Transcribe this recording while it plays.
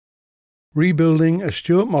Rebuilding a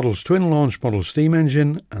Stuart Models twin launch model steam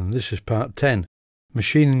engine, and this is part 10,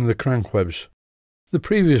 machining the crank webs. The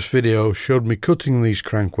previous video showed me cutting these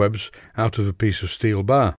crank webs out of a piece of steel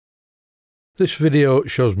bar. This video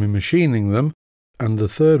shows me machining them, and the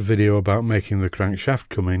third video about making the crankshaft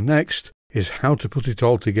coming next is how to put it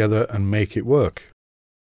all together and make it work.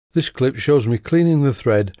 This clip shows me cleaning the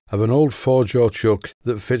thread of an old 4-jaw chuck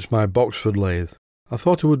that fits my Boxford lathe. I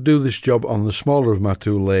thought I would do this job on the smaller of my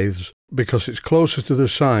two lathes because it's closer to the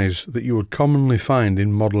size that you would commonly find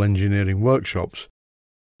in model engineering workshops.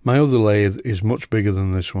 My other lathe is much bigger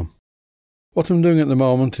than this one. What I'm doing at the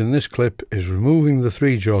moment in this clip is removing the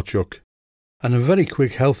 3-jaw chuck, and a very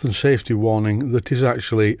quick health and safety warning that is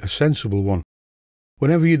actually a sensible one.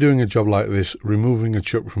 Whenever you're doing a job like this, removing a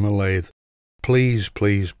chuck from a lathe, please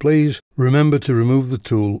remember to remove the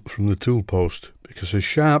tool from the tool post, because a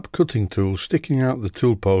sharp cutting tool sticking out the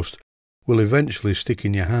tool post will eventually stick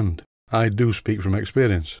in your hand. I do speak from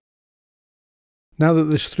experience. Now that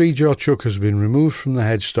this 3-jaw chuck has been removed from the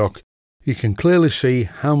headstock, you can clearly see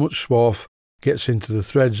how much swarf gets into the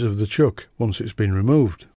threads of the chuck once it's been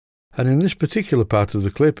removed. And in this particular part of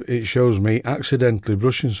the clip, it shows me accidentally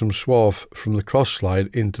brushing some swarf from the cross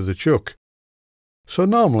slide into the chuck. So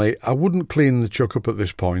normally I wouldn't clean the chuck up at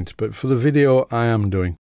this point, but for the video I am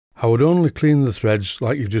doing. I would only clean the threads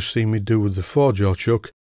like you've just seen me do with the 4-jaw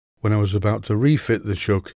chuck when I was about to refit the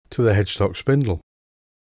chuck to the headstock spindle.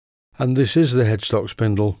 And this is the headstock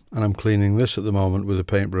spindle, and I'm cleaning this at the moment with a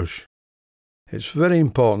paintbrush. It's very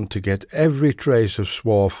important to get every trace of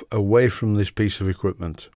swarf away from this piece of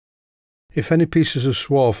equipment. If any pieces of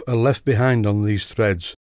swarf are left behind on these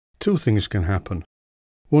threads, two things can happen.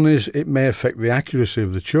 One is it may affect the accuracy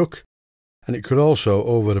of the chuck, and it could also,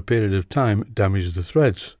 over a period of time, damage the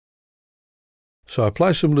threads. So I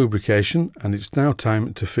apply some lubrication, and it's now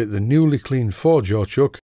time to fit the newly cleaned 4-jaw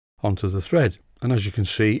chuck onto the thread, and as you can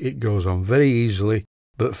see it goes on very easily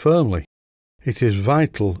but firmly. It is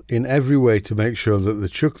vital in every way to make sure that the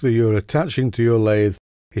chuck that you're attaching to your lathe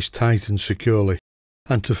is tightened securely,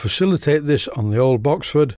 and to facilitate this on the old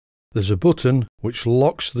Boxford there's a button which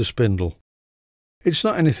locks the spindle. It's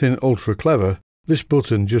not anything ultra clever. This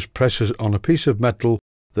button just presses on a piece of metal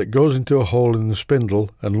that goes into a hole in the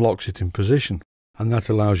spindle and locks it in position. And that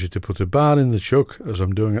allows you to put a bar in the chuck, as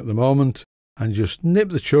I'm doing at the moment, and just nip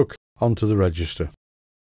the chuck onto the register.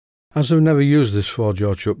 As I've never used this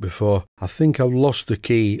 4-jaw chuck before, I think I've lost the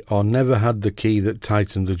key or never had the key that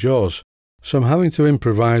tightened the jaws. So I'm having to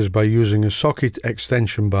improvise by using a socket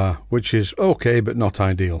extension bar, which is okay but not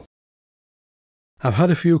ideal. I've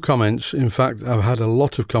had a few comments, in fact I've had a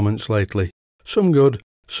lot of comments lately. Some good,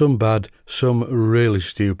 some bad, some really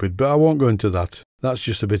stupid, but I won't go into that. That's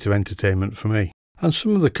just a bit of entertainment for me. And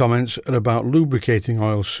some of the comments are about lubricating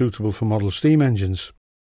oils suitable for model steam engines.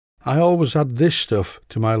 I always add this stuff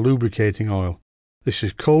to my lubricating oil. This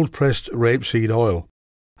is cold pressed rapeseed oil.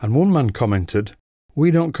 And one man commented,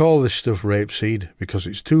 "We don't call this stuff rapeseed because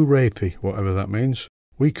it's too rapey," whatever that means.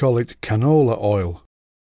 "We call it canola oil."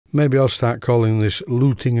 Maybe I'll start calling this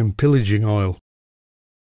looting and pillaging oil.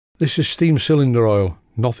 This is steam cylinder oil.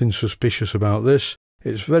 Nothing suspicious about this.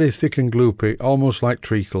 It's very thick and gloopy, almost like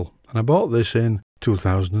treacle, and I bought this in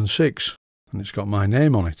 2006, and it's got my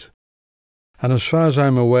name on it. And as far as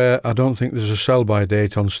I'm aware, I don't think there's a sell-by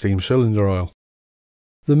date on steam cylinder oil.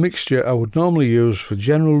 The mixture I would normally use for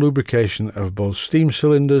general lubrication of both steam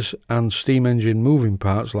cylinders and steam engine moving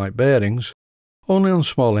parts like bearings, only on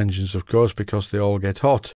small engines of course because they all get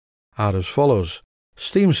hot, are as follows: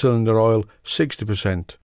 steam cylinder oil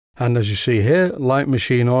 60%. And as you see here, light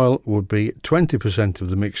machine oil would be 20% of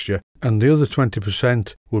the mixture, and the other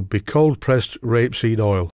 20% would be cold pressed rapeseed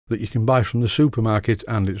oil that you can buy from the supermarket,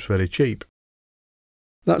 and it's very cheap.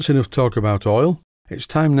 That's enough talk about oil. It's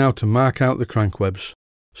time now to mark out the crank webs.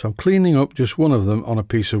 So I'm cleaning up just one of them on a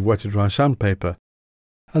piece of wet or dry sandpaper.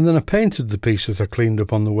 And then I painted the piece that I cleaned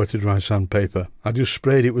up on the wet or dry sandpaper. I just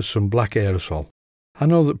sprayed it with some black aerosol. I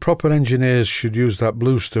know that proper engineers should use that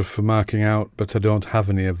blue stuff for marking out, but I don't have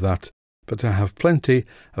any of that. But I have plenty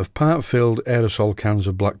of part-filled aerosol cans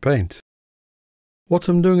of black paint. What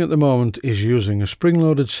I'm doing at the moment is using a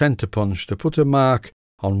spring-loaded centre punch to put a mark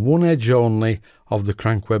on one edge only of the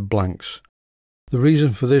crank web blanks. The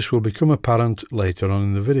reason for this will become apparent later on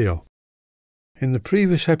in the video. In the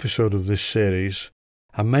previous episode of this series,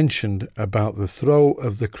 I mentioned about the throw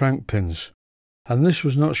of the crank pins, and this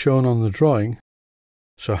was not shown on the drawing.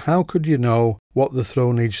 So how could you know what the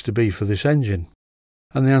throw needs to be for this engine?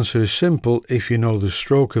 And the answer is simple if you know the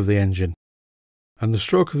stroke of the engine. And the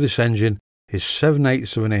stroke of this engine is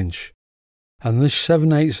 7/8 of an inch. And this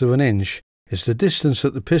 7/8 of an inch is the distance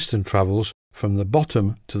that the piston travels from the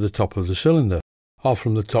bottom to the top of the cylinder, or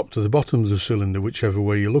from the top to the bottom of the cylinder, whichever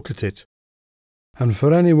way you look at it. And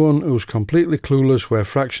for anyone who's completely clueless where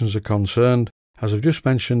fractions are concerned, as I've just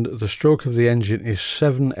mentioned, the stroke of the engine is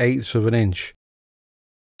 7/8 of an inch.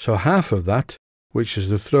 So half of that, which is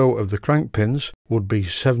the throw of the crank pins, would be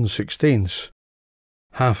 7/16.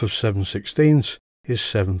 Half of 7/16 is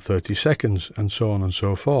 7/32, and so on and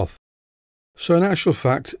so forth. So in actual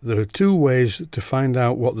fact, there are two ways to find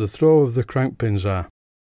out what the throw of the crank pins are.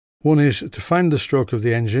 One is to find the stroke of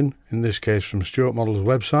the engine, in this case from Stuart Model's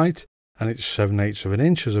website, and it's 7/8 of an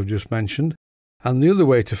inch as I've just mentioned. And the other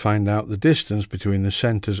way to find out the distance between the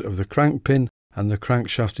centres of the crank pin and the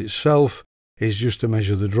crankshaft itself is just to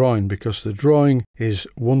measure the drawing, because the drawing is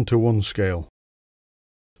 1:1 scale.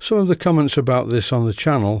 Some of the comments about this on the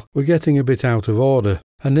channel were getting a bit out of order,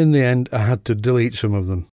 and in the end I had to delete some of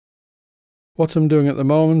them. What I'm doing at the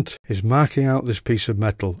moment is marking out this piece of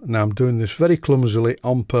metal. Now I'm doing this very clumsily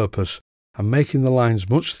on purpose. I'm making the lines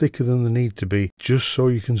much thicker than they need to be, just so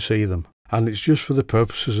you can see them, and it's just for the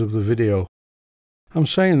purposes of the video. I'm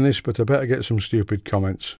saying this, but I better get some stupid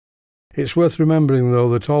comments. It's worth remembering though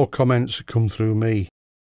that all comments come through me.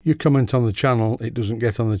 You comment on the channel, it doesn't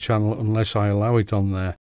get on the channel unless I allow it on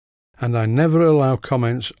there. And I never allow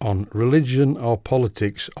comments on religion or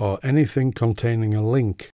politics or anything containing a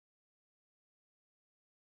link.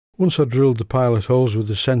 Once I drilled the pilot holes with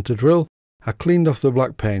the centre drill, I cleaned off the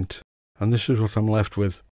black paint, and this is what I'm left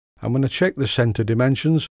with. And when I check the centre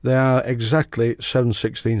dimensions, they are exactly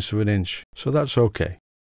 7/16 of an inch, so that's okay.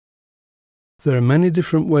 There are many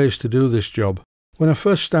different ways to do this job. When I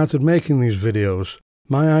first started making these videos,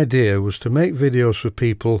 my idea was to make videos for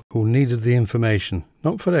people who needed the information,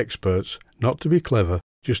 not for experts, not to be clever,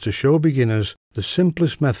 just to show beginners the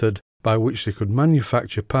simplest method by which they could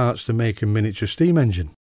manufacture parts to make a miniature steam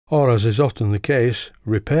engine, or as is often the case,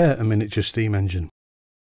 repair a miniature steam engine.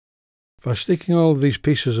 By sticking all of these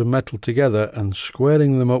pieces of metal together and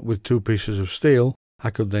squaring them up with two pieces of steel,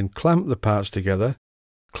 I could then clamp the parts together,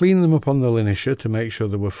 clean them up on the linisher to make sure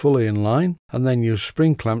they were fully in line, and then use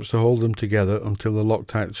spring clamps to hold them together until the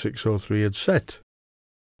Loctite 603 had set.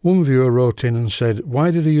 One viewer wrote in and said,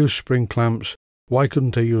 why did I use spring clamps? Why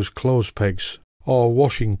couldn't I use clothes pegs, or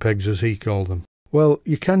washing pegs as he called them? Well,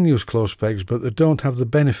 you can use clothes pegs, but they don't have the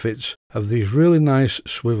benefits of these really nice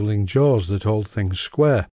swivelling jaws that hold things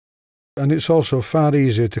square. And it's also far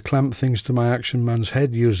easier to clamp things to my action man's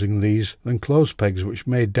head using these than clothes pegs, which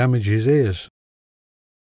may damage his ears.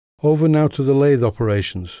 Over now to the lathe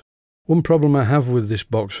operations. One problem I have with this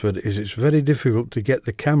Boxford is it's very difficult to get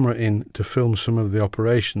the camera in to film some of the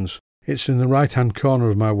operations. It's in the right hand corner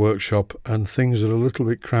of my workshop and things are a little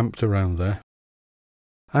bit cramped around there.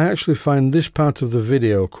 I actually find this part of the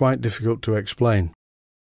video quite difficult to explain.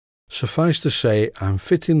 Suffice to say, I'm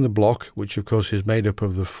fitting the block, which of course is made up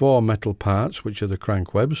of the four metal parts, which are the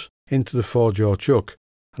crank webs, into the 4-jaw chuck,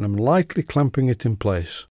 and I'm lightly clamping it in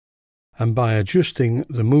place. And by adjusting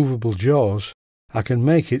the movable jaws, I can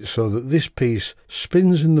make it so that this piece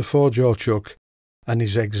spins in the 4-jaw chuck and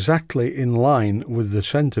is exactly in line with the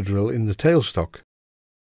centre drill in the tailstock.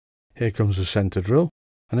 Here comes the centre drill,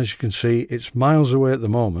 and as you can see, it's miles away at the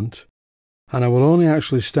moment, and I will only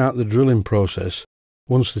actually start the drilling process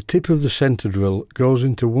once the tip of the centre drill goes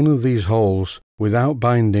into one of these holes without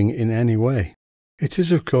binding in any way. It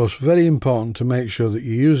is of course very important to make sure that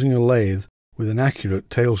you're using a lathe with an accurate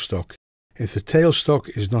tailstock. If the tailstock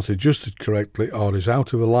is not adjusted correctly or is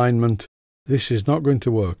out of alignment, this is not going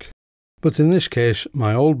to work. But in this case,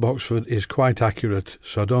 my old Boxford is quite accurate,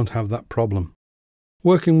 so I don't have that problem.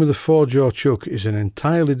 Working with a 4-jaw chuck is an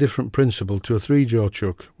entirely different principle to a 3-jaw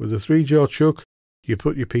chuck. With a 3-jaw chuck, you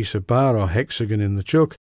put your piece of bar or hexagon in the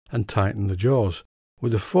chuck and tighten the jaws.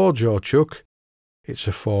 With a 4-jaw chuck, it's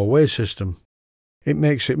a 4-way system. It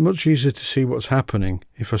makes it much easier to see what's happening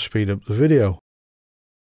if I speed up the video.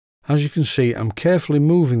 As you can see, I'm carefully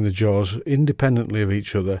moving the jaws independently of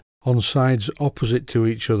each other on sides opposite to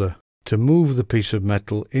each other to move the piece of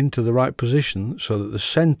metal into the right position so that the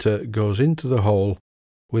centre goes into the hole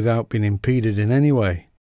without being impeded in any way.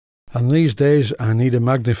 And these days I need a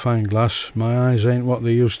magnifying glass, my eyes ain't what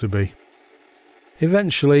they used to be.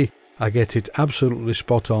 Eventually I get it absolutely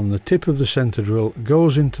spot on. The tip of the centre drill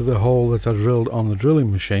goes into the hole that I drilled on the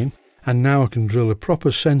drilling machine, and now I can drill a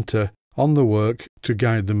proper centre on the work to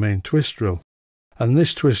guide the main twist drill. And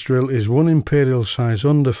this twist drill is 1 imperial size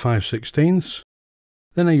under 5/16.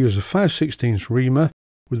 Then I use a 5/16 reamer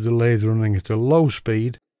with the lathe running at a low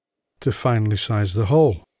speed to finally size the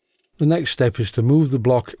hole. The next step is to move the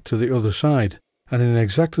block to the other side, and in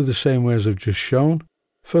exactly the same way as I've just shown,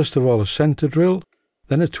 first of all a centre drill,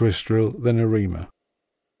 then a twist drill, then a reamer.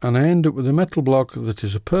 and I end up with a metal block that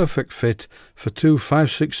is a perfect fit for two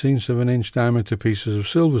 5/16 of an inch diameter pieces of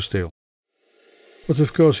silver steel. But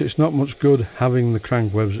of course it's not much good having the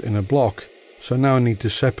crank webs in a block, so now I need to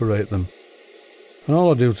separate them. And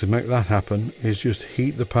all I do to make that happen is just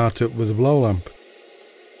heat the part up with a blow lamp.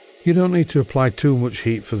 You don't need to apply too much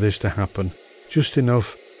heat for this to happen, just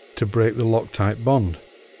enough to break the Loctite bond.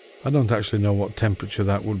 I don't actually know what temperature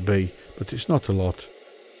that would be, but it's not a lot.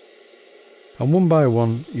 And one by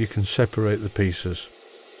one you can separate the pieces.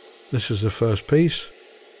 This is the first piece,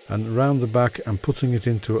 and round the back I'm putting it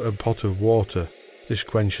into a pot of water. This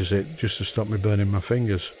quenches it just to stop me burning my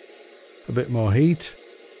fingers. A bit more heat,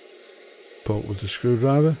 poke with a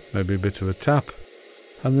screwdriver, maybe a bit of a tap,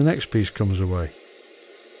 and the next piece comes away.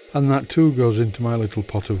 And that too goes into my little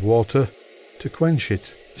pot of water to quench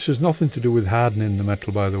it. This has nothing to do with hardening the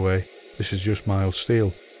metal, by the way, this is just mild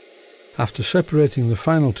steel. After separating the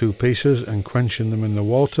final two pieces and quenching them in the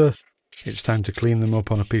water, it's time to clean them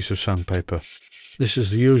up on a piece of sandpaper. This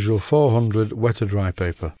is the usual 400 wet or dry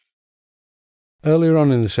paper. Earlier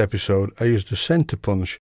on in this episode I used a centre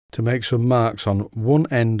punch to make some marks on one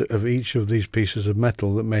end of each of these pieces of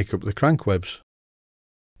metal that make up the crank webs.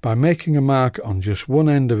 By making a mark on just one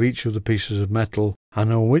end of each of the pieces of metal, I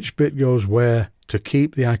know which bit goes where to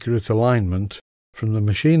keep the accurate alignment from the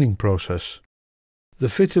machining process. The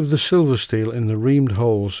fit of the silver steel in the reamed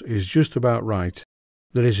holes is just about right.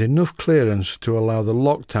 There is enough clearance to allow the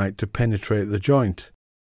Loctite to penetrate the joint.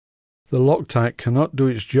 The Loctite cannot do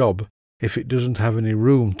its job if it doesn't have any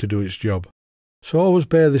room to do its job. So always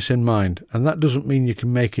bear this in mind, and that doesn't mean you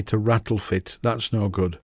can make it a rattle fit, that's no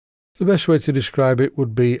good. The best way to describe it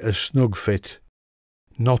would be a snug fit,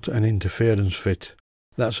 not an interference fit.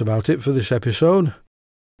 That's about it for this episode.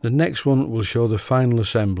 The next one will show the final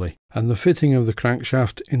assembly and the fitting of the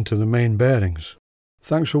crankshaft into the main bearings.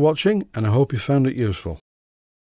 Thanks for watching, and I hope you found it useful.